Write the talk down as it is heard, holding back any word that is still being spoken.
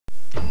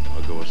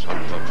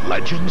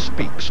Legend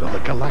speaks of the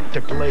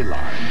galactic ley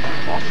line,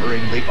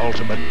 offering the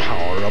ultimate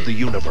power of the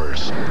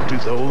universe to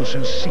those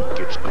who seek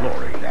its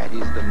glory. That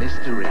is the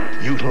mystery.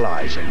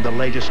 Utilizing the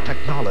latest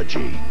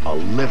technology, a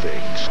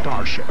living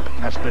starship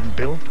has been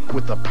built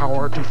with the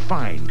power to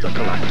find the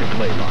galactic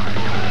ley line.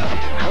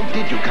 How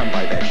did you come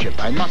by that ship?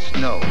 I must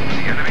know. The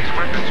enemy's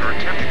weapons are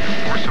attempting to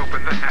force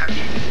open the hatch.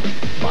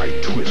 By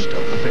twist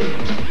of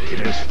fate, it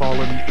has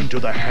fallen into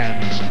the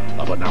hands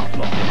of an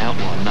outlaw. An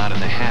outlaw not in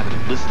the habit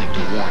of listening to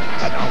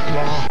warnings. An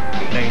outlaw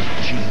named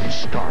Gene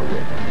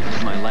Starwood. This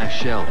is my last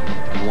shell.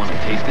 You want to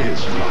taste it?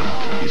 His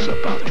luck is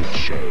about to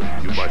change.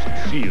 You must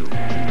seal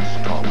Gene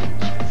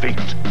Starwood's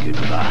fate.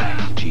 Goodbye,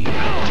 Gene.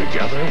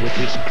 Together with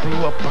his crew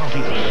of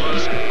bounty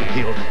hunters,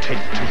 he'll take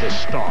to the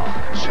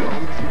stars.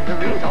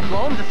 I'll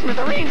blow him to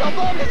smithereens! I'll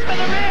blow him to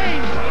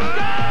smithereens!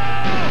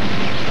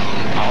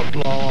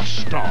 Outlaw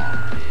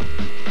Star.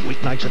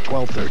 Weeknights at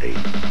 12:30.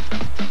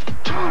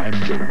 Time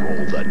to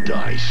roll the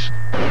dice.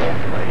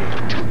 Only